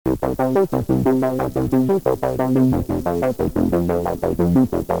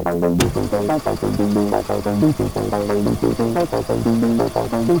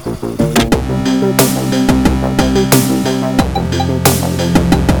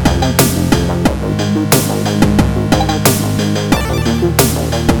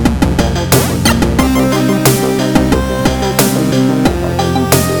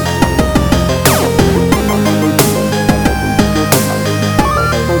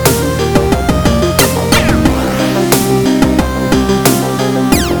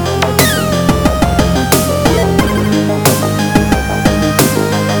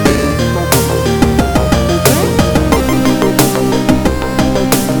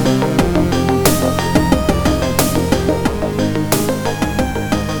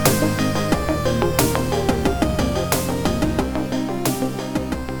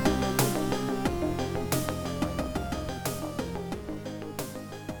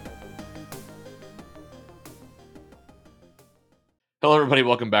Hello, everybody.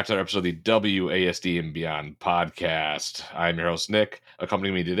 Welcome back to another episode of the WASD and Beyond podcast. I'm your host, Nick.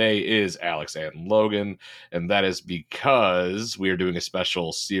 Accompanying me today is Alex and Logan, and that is because we are doing a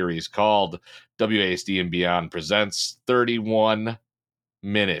special series called WASD and Beyond Presents 31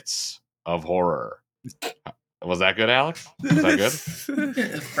 Minutes of Horror. Was that good, Alex? Was that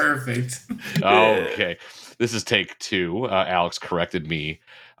good? Perfect. Okay. This is take 2. Alex corrected me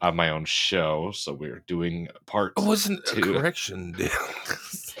on my own show, so we're doing part 2. It wasn't a correction, Dan.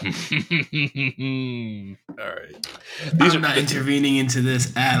 All right. I'm not intervening into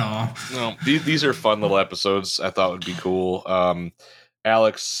this at all. No, these are fun little episodes. I thought would be cool.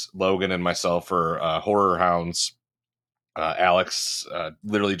 Alex, Logan, and myself are horror hounds. Alex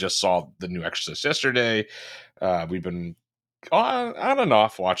literally just saw the new Exorcist yesterday. We've been on and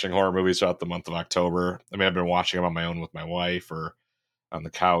off watching horror movies throughout the month of October. I mean, I've been watching them on my own with my wife or on the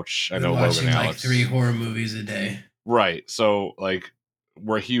couch. I know Logan and Alex. 3 horror movies a day. Right. So, like,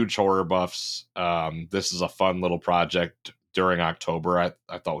 we're huge horror buffs. This is a fun little project during October. I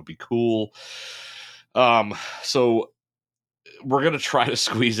thought would be cool. So we're going to try to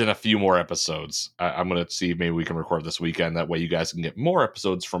squeeze in a few more episodes. I'm going to see if maybe we can record this weekend. That way you guys can get more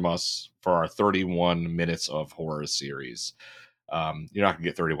episodes from us for our 31 minutes of horror series. You're not going to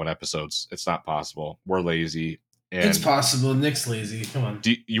get 31 episodes. It's not possible. We're lazy. And it's possible. Nick's lazy. Come on.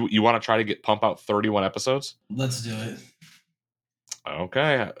 Do you want to try to pump out 31 episodes? Let's do it.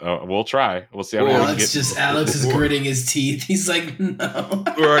 Okay, we'll try. We'll see how many. Alex is gritting his teeth. He's like, no.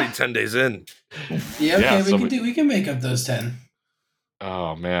 We're already 10 days in. Yeah, okay, we can make up those 10.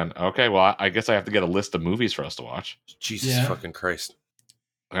 Oh man. Okay, well, I guess I have to get a list of movies for us to watch. Jesus fucking Christ.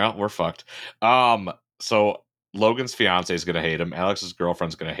 Well, we're fucked. So Logan's fiance is gonna hate him. Alex's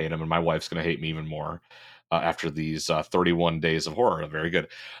girlfriend's gonna hate him, and my wife's gonna hate me even more. After these 31 days of horror. Very good.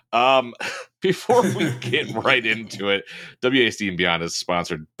 Before we get right into it, WASD and Beyond is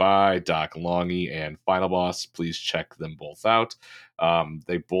sponsored by Doc Longy and Final Boss. Please check them both out.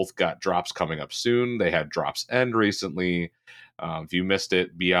 They both got drops coming up soon. They had drops end recently. If you missed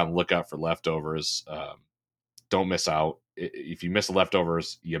it, be on the lookout for leftovers. Don't miss out. If you miss the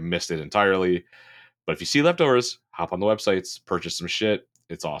leftovers, you missed it entirely. But if you see leftovers, hop on the websites, purchase some shit.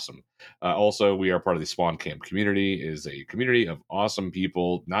 It's awesome. Also, we are part of the Spawn Camp community. It is a community of awesome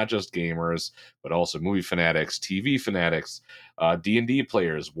people, not just gamers, but also movie fanatics, TV fanatics, D&D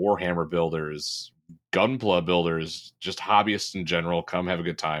players, Warhammer builders, Gunpla builders, just hobbyists in general. Come have a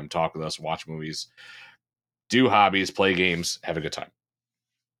good time, talk with us, watch movies, do hobbies, play games, have a good time.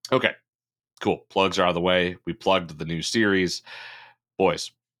 Okay, cool. Plugs are out of the way. We plugged the new series.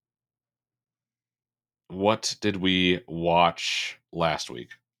 Boys, what did we watch last week?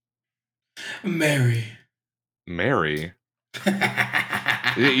 Mary? You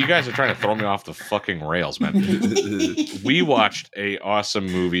guys are trying to throw me off the fucking rails, man. We watched a awesome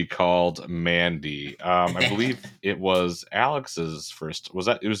movie called Mandy. I believe it was Alex's first.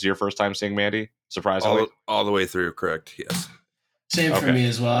 It was your first time seeing Mandy? Surprisingly, all the way through, correct? Yes. Same for me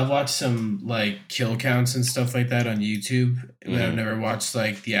as well. I've watched some like kill counts and stuff like that on YouTube, but I've never watched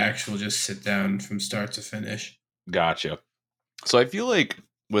like the actual just sit down from start to finish. Gotcha. So I feel like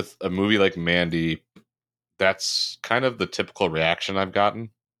with a movie like Mandy, that's kind of the typical reaction I've gotten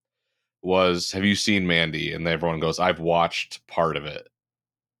was, have you seen Mandy? And everyone goes, I've watched part of it.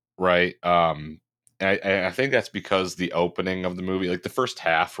 Right. I think that's because the opening of the movie, like the first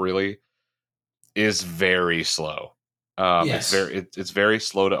half really, is very slow. Yes. It's very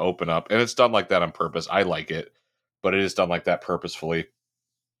slow to open up, and it's done like that on purpose. I like it, but it is done like that purposefully.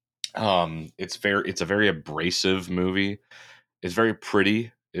 It's a very abrasive movie. It's very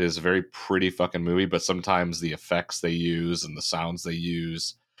pretty. It is a very pretty fucking movie, but sometimes the effects they use and the sounds they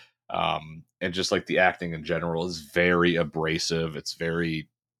use And just like the acting in general is very abrasive. It's very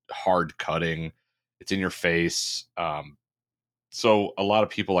hard cutting. It's in your face. So a lot of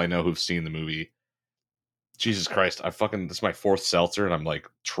people I know who've seen the movie, Jesus Christ, this is my fourth seltzer and I'm like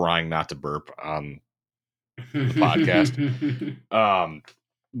trying not to burp on the podcast.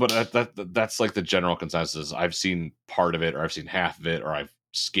 But that's like the general consensus. I've seen part of it, or I've seen half of it, or I've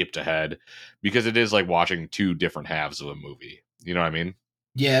skipped ahead because it is like watching two different halves of a movie. You know what I mean?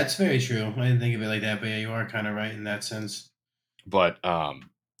 Yeah, it's very true. I didn't think of it like that, but yeah, you are kind of right in that sense. But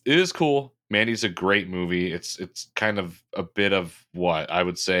it is cool. Mandy's a great movie. It's kind of a bit of what I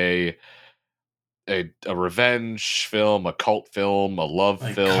would say a revenge film, a cult film, a love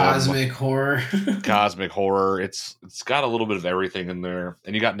Like film, cosmic horror. cosmic horror. It's got a little bit of everything in there,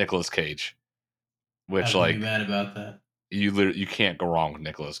 and you got Nicolas Cage, How which can you be like mad about that? you can't go wrong with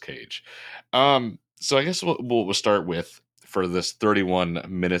Nicolas Cage. So I guess we'll start with for this 31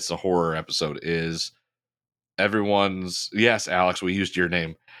 minutes of horror episode is everyone's yes, Alex, we used your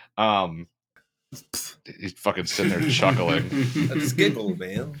name. He's fucking sitting there chuckling. I just giggled,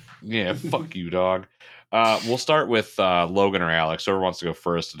 man. Yeah, fuck you, dog. We'll start with Logan or Alex. Whoever wants to go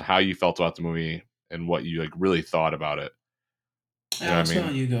first, and how you felt about the movie and what you like really thought about it. You know Alex, why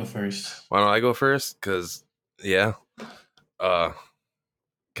don't you go first? Why don't I go first? Because yeah, God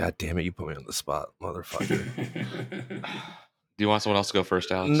damn it, you put me on the spot, motherfucker. Do you want someone else to go first,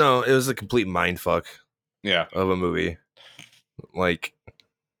 Alex? No, it was a complete mindfuck. Yeah, of a movie, like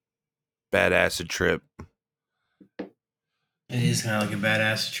bad acid trip. It is kind of like a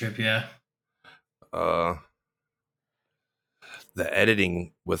badass trip, yeah. The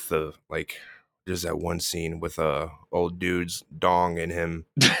editing with the like, there's that one scene with old dude's dong in him.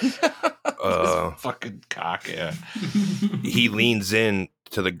 Fucking cock, yeah. He leans in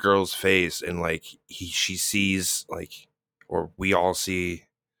to the girl's face and like she sees like, or we all see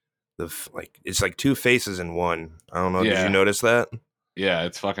like it's like two faces in one. I don't know. Yeah. Did you notice that? Yeah,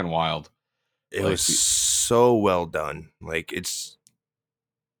 it's fucking wild. It was so well done. Like it's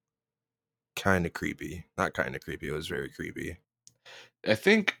kind of creepy. Not kind of creepy. It was very creepy. I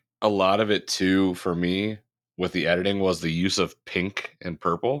think a lot of it too, for me, with the editing was the use of pink and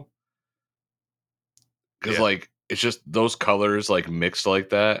purple. Because like it's just those colors like mixed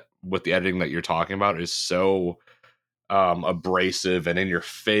like that with the editing that you're talking about is so abrasive and in your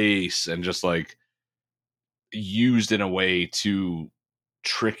face and just like used in a way to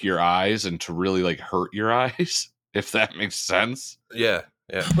trick your eyes and to really like hurt your eyes, if that makes sense. Yeah.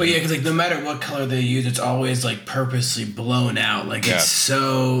 Well, yeah, because like no matter what color they use, it's always like purposely blown out. Like it's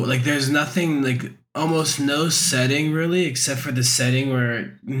so like there's nothing like almost no setting really, except for the setting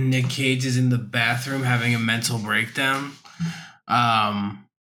where Nick Cage is in the bathroom having a mental breakdown.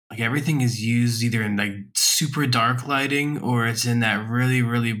 Like everything is used either in like super dark lighting or it's in that really,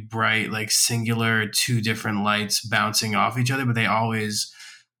 really bright, like singular two different lights bouncing off each other, but they always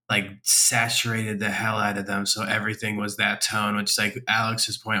like saturated the hell out of them. So everything was that tone, which like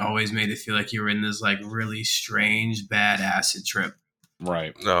Alex's point always made it feel like you were in this like really strange, bad acid trip.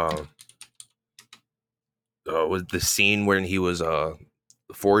 Right. Was the scene when he was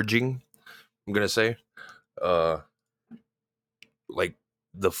foraging, I'm gonna say, like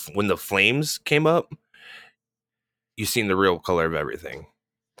when the flames came up, you seen the real color of everything.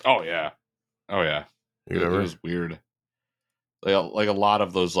 Oh yeah. You remember? It was weird. Like a lot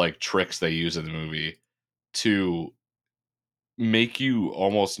of those like tricks they use in the movie to make you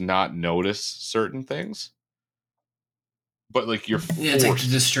almost not notice certain things, but like you're forced. It's like to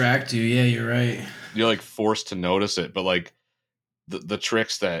distract you. Yeah, you're right. You're like forced to notice it, but like the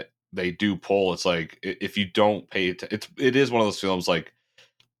tricks that they do pull, it's like if you don't pay it is one of those films like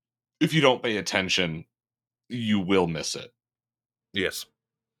if you don't pay attention, you will miss it. Yes,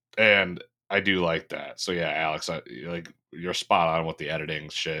 and I do like that. So yeah, Alex, like you're spot on with the editing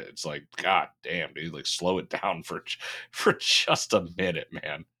shit. It's like, god damn, dude, like slow it down for just a minute,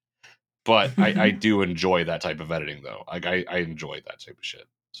 man. But I do enjoy that type of editing though. Like I enjoy that type of shit.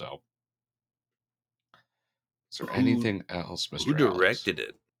 So is there anything else, Mr. Who directed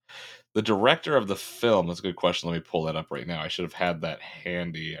Alex? it? The director of the film. That's a good question. Let me pull that up right now. I should have had that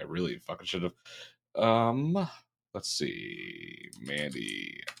handy. I really fucking should have. Let's see.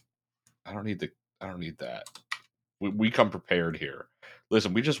 Mandy. I don't need that. We come prepared here.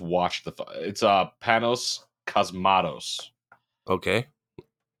 Listen, we just watched it's Panos Cosmatos. Okay.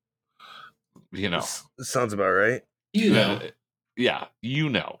 You know. This sounds about right. You know. Yeah, you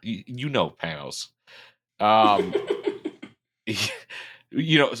know Panos.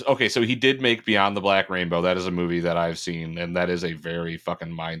 You know, okay, so he did make Beyond the Black Rainbow. That is a movie that I've seen, and that is a very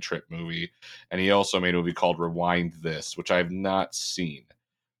fucking mind trip movie. And he also made a movie called Rewind This, which I have not seen.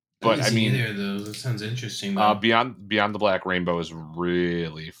 I But didn't I see mean, either of those. That sounds interesting though. Beyond the Black Rainbow is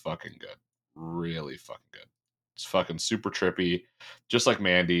really fucking good. Really fucking good. It's fucking super trippy, just like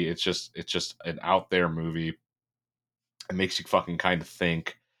Mandy. It's just an out there movie. It makes you fucking kind of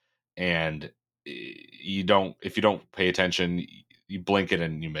think, and you don't if you don't pay attention, you blink it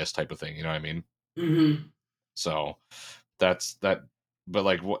and you miss type of thing. You know what I mean? Mm-hmm. So that's that. But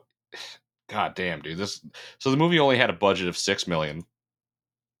like what? God damn, dude. This so the movie only had a budget of 6 million,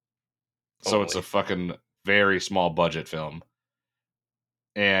 so it's a Only. fucking very small budget film,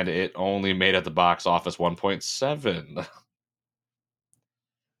 and it only made at the box office 1.7.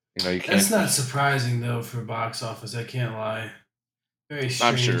 You know, you That's can't. not surprising though for box office. I can't lie. Very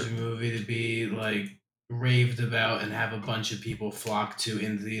I'm strange sure. movie to be like raved about and have a bunch of people flock to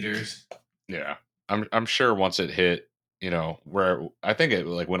in theaters. Yeah, I'm sure once it hit, where I think it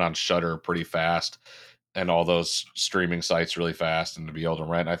like went on Shutter pretty fast, and all those streaming sites really fast, and to be able to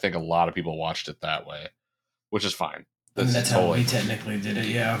rent, I think a lot of people watched it that way, which is fine. I mean, That's that's how totally we technically did it.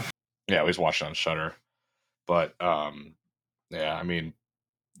 Yeah. yeah. We just watched it on Shutter, but yeah. I mean,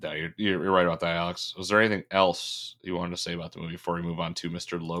 yeah, you're right about that, Alex. Was there anything else you wanted to say about the movie before we move on to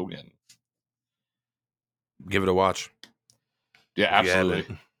Mr. Logan? Give it a watch. Yeah, if you absolutely.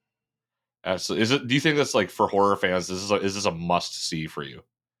 haven't. Absolutely. Is it? Do you think that's like for horror fans? Is this a must see for you?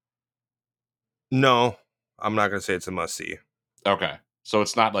 No, I'm not gonna say it's a must see. Okay, so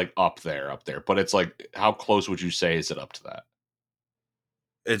it's not like up there, but it's like how close would you say is it up to that?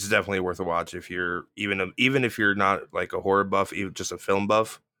 It's definitely worth a watch if you're even if you're not like a horror buff, even just a film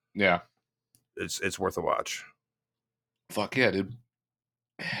buff. Yeah. It's worth a watch. Fuck yeah, dude.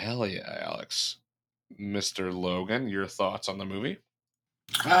 Hell yeah, Alex. Mr. Logan, your thoughts on the movie?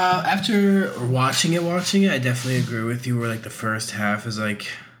 After watching it, I definitely agree with you. Where like the first half is like,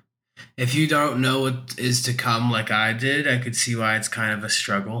 if you don't know what is to come, like I did, I could see why it's kind of a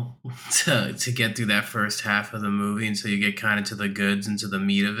struggle to get through that first half of the movie until you get kind of to the goods and to the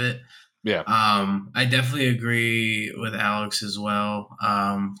meat of it. Yeah. I definitely agree with Alex as well.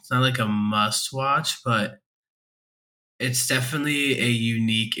 It's not like a must watch, but it's definitely a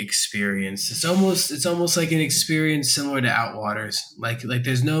unique experience. It's almost like an experience similar to Outwaters. Like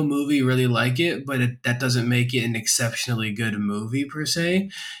there's no movie really like it, but that doesn't make it an exceptionally good movie per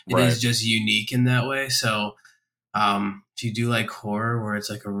se. It Right. is just unique in that way. So if you do like horror where it's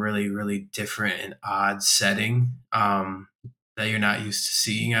like a really, really different and odd setting, that you're not used to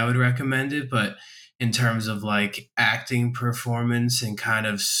seeing, I would recommend it. But in terms of like acting performance and kind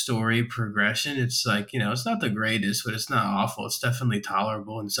of story progression, it's like, it's not the greatest, but it's not awful. It's definitely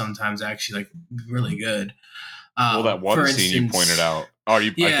tolerable and sometimes actually like really good. Well, that one For scene you pointed instance, out. Oh, I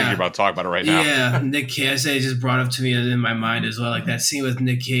think you're yeah, about to talk about it right now. yeah, Nick Cage. I say it just brought up to me in my mind as well. Like that scene with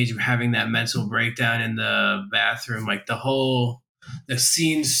Nick Cage having that mental breakdown in the bathroom. Like the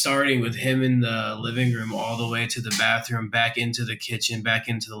scene starting with him in the living room all the way to the bathroom, back into the kitchen, back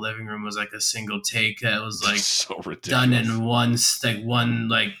into the living room was like a single take that was like So done ridiculous. in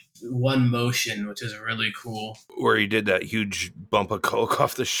one motion, which is really cool. Where he did that huge bump of coke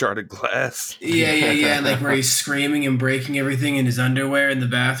off the sharded glass. Yeah. Like where he's screaming and breaking everything in his underwear in the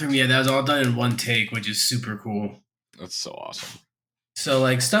bathroom. Yeah, that was all done in one take, which is super cool. That's so awesome. So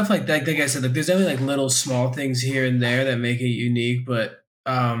like stuff like that, like I said, like there's definitely like little small things here and there that make it unique, but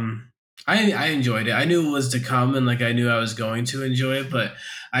I enjoyed it. I knew it was to come and like I knew I was going to enjoy it, but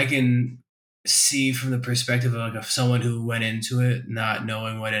I can see from the perspective of like of someone who went into it not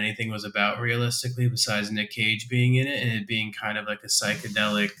knowing what anything was about realistically besides Nick Cage being in it and it being kind of like a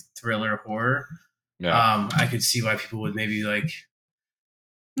psychedelic thriller horror. Yeah. I could see why people would maybe like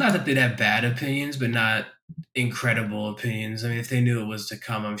not that they'd have bad opinions, but not incredible opinions. I mean, if they knew it was to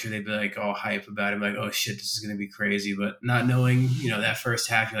come, I'm sure they'd be like all hype about it, like, oh shit, this is gonna be crazy. But not knowing, that first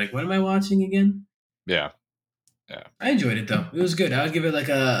half, you're like, what am I watching again? Yeah. Yeah. I enjoyed it though. It was good. I'll give it like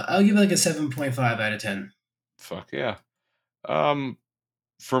a 7.5 out of 10. Fuck yeah.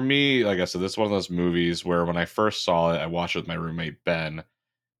 For me, like I said, this is one of those movies where when I first saw it, I watched it with my roommate Ben,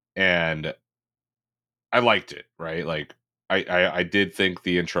 and I liked it. Right, like I did think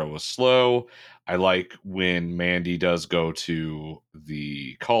the intro was slow. I like when Mandy does go to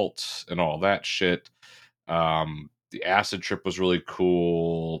the cult and all that shit. The acid trip was really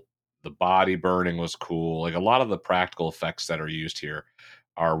cool. The body burning was cool. Like a lot of the practical effects that are used here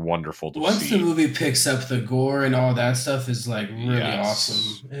are wonderful to Once the see. movie picks up, the gore and all that stuff is like really Yes.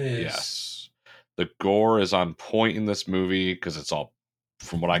 awesome. It is. Yes. The gore is on point in this movie because it's all,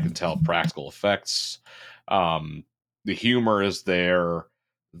 from what I can tell, practical effects. Um, the humor is there.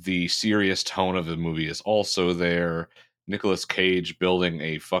 The serious tone of the movie is also there. Nicolas Cage building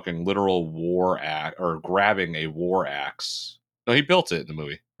a fucking literal war axe or grabbing a war axe. No, he built it in the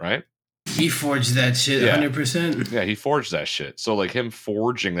movie, right? He forged that shit, Yeah. 100%. Yeah, he forged that shit. So like him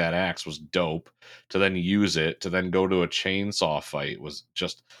forging that axe was dope. To then use it to then go to a chainsaw fight was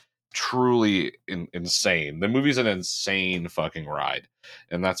just truly insane. The movie's an insane fucking ride,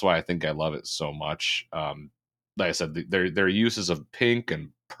 and that's why I think I love it so much. Like I said, their uses of pink and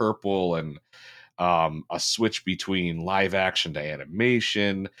purple and a switch between live action to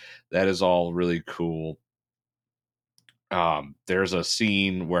animation, that is all really cool. There's a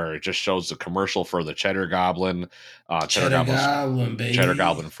scene where it just shows the commercial for the Cheddar Goblin. Cheddar Goblin, Cheddar baby.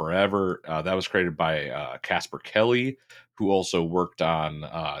 Goblin Forever. That was created by Casper Kelly, who also worked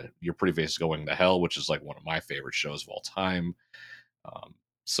on Your Pretty Face is Going to Hell, which is like one of my favorite shows of all time. Um,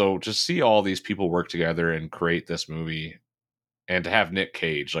 so to see all these people work together and create this movie, and to have Nick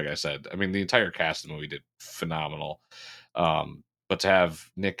Cage, like I said, I mean the entire cast of the movie did phenomenal. But to have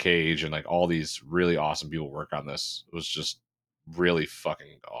Nick Cage and like all these really awesome people work on this was just really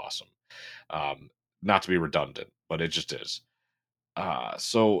fucking awesome. Um, Not to be redundant, but it just is.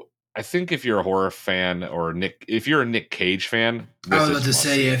 So I think if you're a horror fan or if you're a Nick Cage fan, I this was about is a to must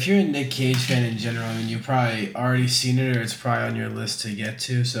say, see. yeah, if you're a Nick Cage fan in general, I mean, you've probably already seen it, or it's probably on your list to get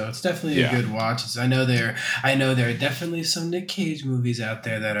to. So it's definitely a Yeah. good watch. I know there are definitely some Nick Cage movies out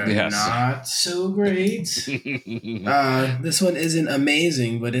there that are Yes. not so great. This one isn't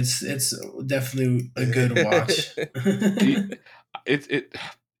amazing, but it's definitely a good watch. it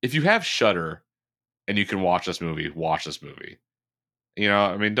if you have Shudder and you can watch this movie, watch this movie. You know,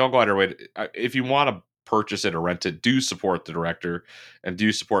 I mean, don't go out of your way. If you want to purchase it or rent it, do support the director and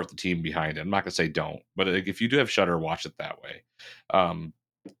do support the team behind it. I'm not gonna say don't, but like, if you do have Shudder, watch it that way. Um,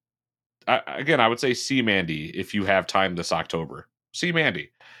 Again, I would say see Mandy if you have time this October. See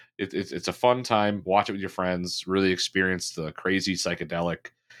Mandy. It's a fun time. Watch it with your friends. Really experience the crazy psychedelic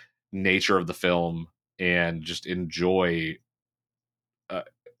nature of the film and just enjoy. Uh,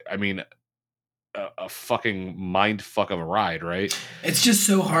 I mean, a fucking mind fuck of a ride, right? It's just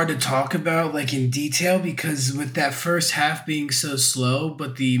so hard to talk about like in detail because with that first half being so slow,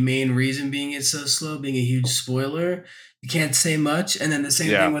 but the main reason being it's so slow being a huge spoiler, you can't say much. And then the same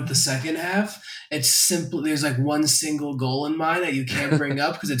thing Yeah. with the second half. It's simply there's like one single goal in mind that you can't bring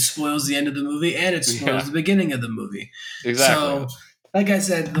up because it spoils the end of the movie and it spoils Yeah. the beginning of the movie. Exactly. So like I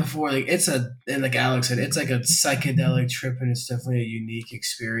said before, like and like Alex said, it's like a psychedelic trip and it's definitely a unique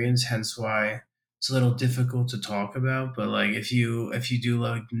experience, hence why it's a little difficult to talk about, but like if you do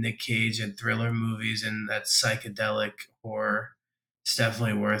like Nick Cage and thriller movies and that psychedelic horror, it's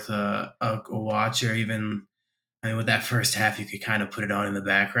definitely worth a watch. Or even I mean, with that first half, you could kind of put it on in the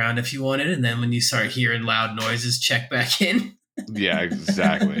background if you wanted, and then when you start hearing loud noises, check back in. Yeah,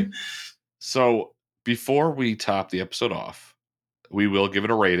 exactly. So before we top the episode off, we will give it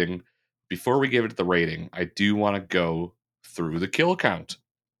a rating. Before we give it the rating, I do want to go through the kill count.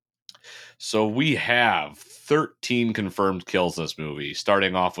 So we have 13 confirmed kills this movie,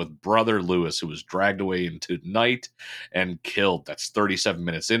 starting off with Brother Lewis, who was dragged away into night and killed. That's 37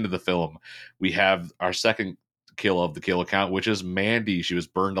 minutes into the film. We have our second kill of the kill account, which is Mandy. She was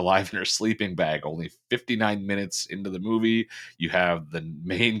burned alive in her sleeping bag. Only 59 minutes into the movie, you have the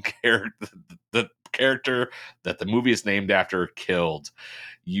main character, the character that the movie is named after, killed.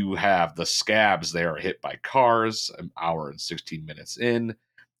 You have the scabs. They are hit by cars an hour and 16 minutes in.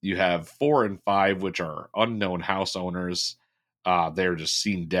 You have 4 and 5, which are unknown house owners. They're just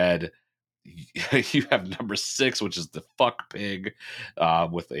seen dead. You have number 6, which is the fuck pig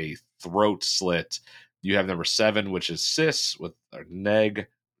with a throat slit. You have number 7, which is sis with a neck,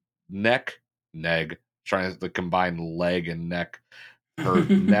 trying to combine leg and neck. Her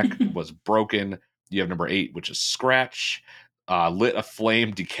neck was broken. You have number 8, which is scratch, lit a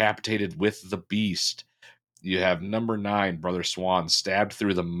flame, decapitated with the beast. You have number 9, Brother Swan, stabbed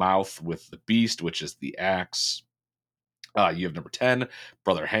through the mouth with the beast, which is the axe. You have number 10,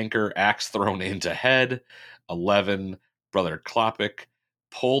 Brother Hanker, axe thrown into head. 11, Brother Klopik,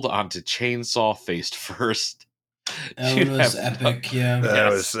 pulled onto chainsaw faced first. That You one was have epic, yeah.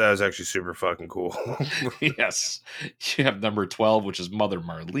 yes, that was actually super fucking cool. yes. You have number 12, which is Mother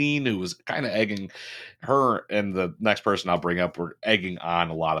Marlene, who was kind of egging her, and the next person I'll bring up were egging on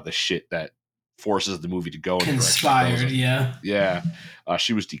a lot of the shit that forces the movie to go in the direction it goes Conspired, in. yeah. Yeah.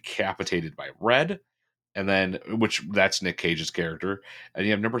 She was decapitated by Red, and then, which that's Nick Cage's character. And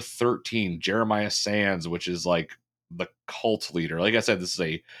you have number 13, Jeremiah Sands, which is like the cult leader. Like I said, this is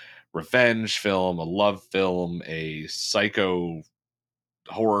a revenge film, a love film, a psycho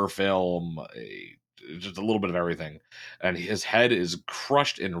horror film, just a little bit of everything. And his head is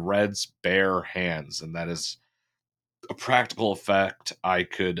crushed in Red's bare hands, and that is a practical effect I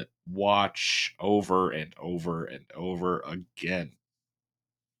could watch over and over and over again.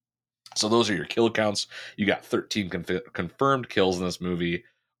 So those are your kill counts. You got 13 confirmed kills in this movie,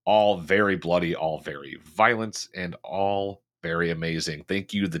 all very bloody, all very violent, and all very amazing.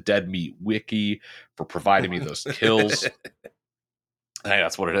 Thank you, the Dead Meat Wiki, for providing me those kills. Hey,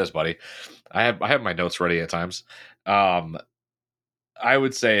 that's what it is, buddy. I have my notes ready at times. I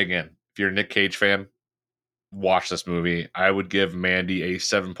would say again, if you're a Nick Cage fan, watch this movie. I would give Mandy a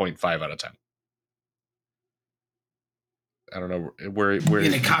 7.5 out of 10. I don't know where you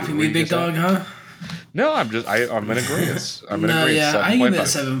gonna copy me, big dog, huh? No, I'm in agreement. I'm in no, agreement. Yeah, I give it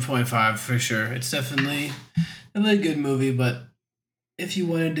 7.5 for sure. It's definitely a really good movie, but if you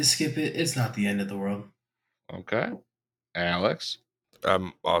wanted to skip it, it's not the end of the world. Okay, Alex.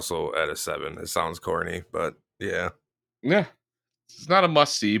 I'm also at a 7. It sounds corny, but yeah. It's not a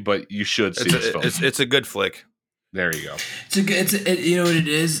must see, but you should see this film. It's a good flick. There you go. You know what it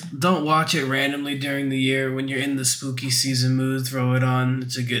is? Don't watch it randomly during the year when you're in the spooky season mood. Throw it on.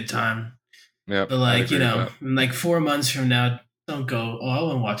 It's a good time. Yeah. But like, in like 4 months from now, don't go, oh, I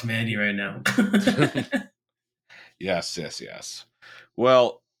want to watch Mandy right now. Yes.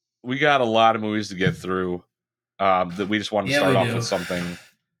 Well, we got a lot of movies to get through. That we just wanted to start off with something,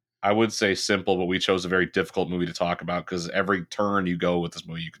 I would say simple, but we chose a very difficult movie to talk about because every turn you go with this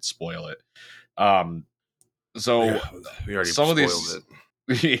movie, you could spoil it. So we already some spoiled of these,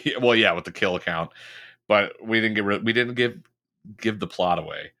 it. Well, yeah, with the kill count, but we didn't give the plot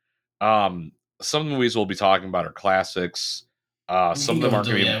away. Some movies we'll be talking about are classics. Some of them aren't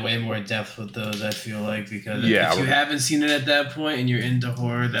going to be way more depth with those. I feel like because if you haven't seen it at that point and you're into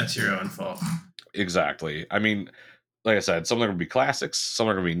horror, that's your own fault. Exactly. I mean, like I said, some are going to be classics, some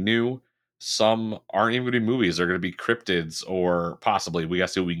are going to be new, some aren't even going to be movies. They're going to be cryptids, or possibly, we got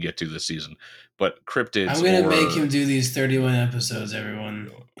to see what we can get to this season. But cryptids. I'm going to make him do these 31 episodes,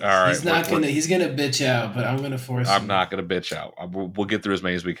 everyone. All right. He's going to bitch out, but I'm going to force him. I'm not going to bitch out. We'll get through as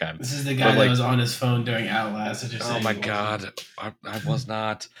many as we can. This is the guy that was on his phone during Outlast. Oh my God. I was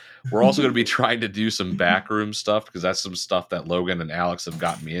not. We're also going to be trying to do some backroom stuff because that's some stuff that Logan and Alex have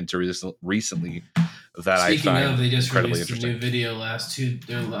gotten me into recently that Speaking I find they just incredibly released a new video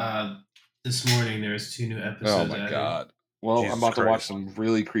this morning. There's 2 new episodes. Oh my God. Well, Jesus I'm about Christ. To watch some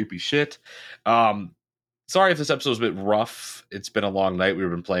really creepy shit. Sorry if this episode's a bit rough. It's been a long night. We've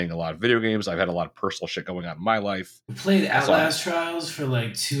been playing a lot of video games. I've had a lot of personal shit going on in my life. We played Outlast Trials for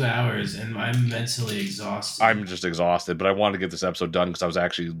like 2 hours, and I'm mentally exhausted. I'm just exhausted, but I wanted to get this episode done because I was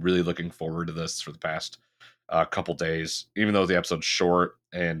actually really looking forward to this for the past couple days, even though the episode's short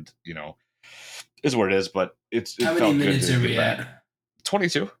and, is what it is, but it's How many minutes are we at?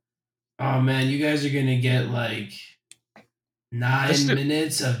 22. Oh, man, you guys are going to get like 9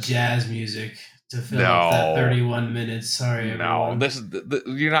 minutes of jazz music to fill up that 31 minutes. Sorry, everyone. No, this is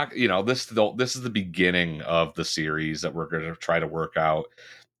you're not. This is the beginning of the series that we're going to try to work out.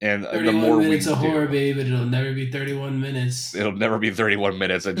 And 31 the more minutes of horror, babe, but it'll never be 31 minutes. It'll never be 31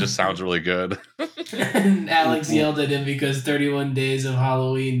 minutes. It just sounds really good. And Alex yelled at him because 31 days of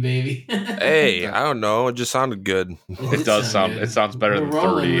Halloween, baby. Hey, I don't know. It just sounded good. It does sound. It sounds better than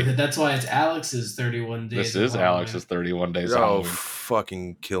 30. With it. That's why it's Alex's 31 days. This is Alex's 31 days of Halloween.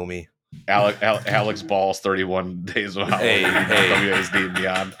 Fucking kill me. Alex Ball's 31 days of Halloween. Hey. WASD and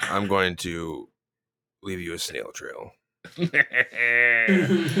beyond. I'm going to leave you a snail trail. Do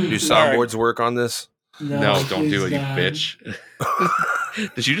soundboards work on this? No, don't do it, God. You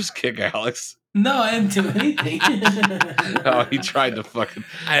bitch. Did you just kick Alex? No, I didn't do anything. Oh, he tried to fucking...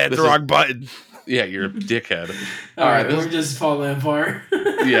 I had the wrong button. Yeah, you're a dickhead. All right, we're just falling apart.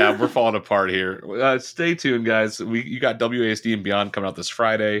 Yeah, we're falling apart here. Stay tuned, guys. You got WASD and Beyond coming out this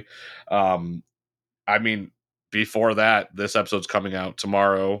Friday. I mean, before that, this episode's coming out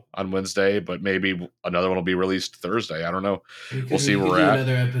tomorrow on Wednesday, but maybe another one will be released Thursday. I don't know. We'll see where we're at.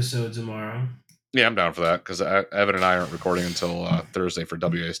 Another episode tomorrow. Yeah, I'm down for that because Evan and I aren't recording until Thursday for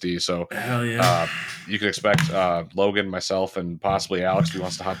WASD. So hell yeah. You can expect Logan, myself, and possibly Alex, if he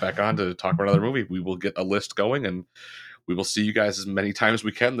wants to hop back on to talk about another movie. We will get a list going, and we will see you guys as many times as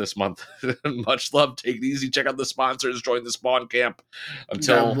we can this month. Much love. Take it easy. Check out the sponsors. Join the Spawn Camp.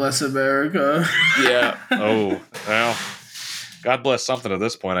 God bless America. Yeah. Oh, well. God bless something at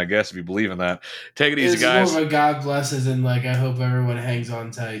this point, I guess, if you believe in that. Take it easy, guys. It's more of a God bless as in, like, I hope everyone hangs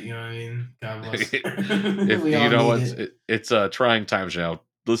on tight. You know what I mean? God bless. It's trying times now.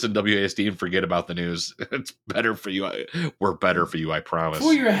 Listen to WASD and forget about the news. It's better for you. We're better for you, I promise.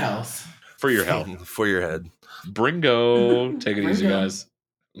 For your health. For your health. For your head. Bringo. Take it easy, guys.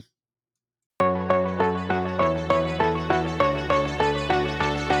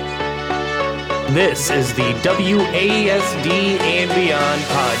 This is the WASD and Beyond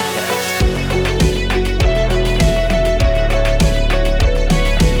podcast.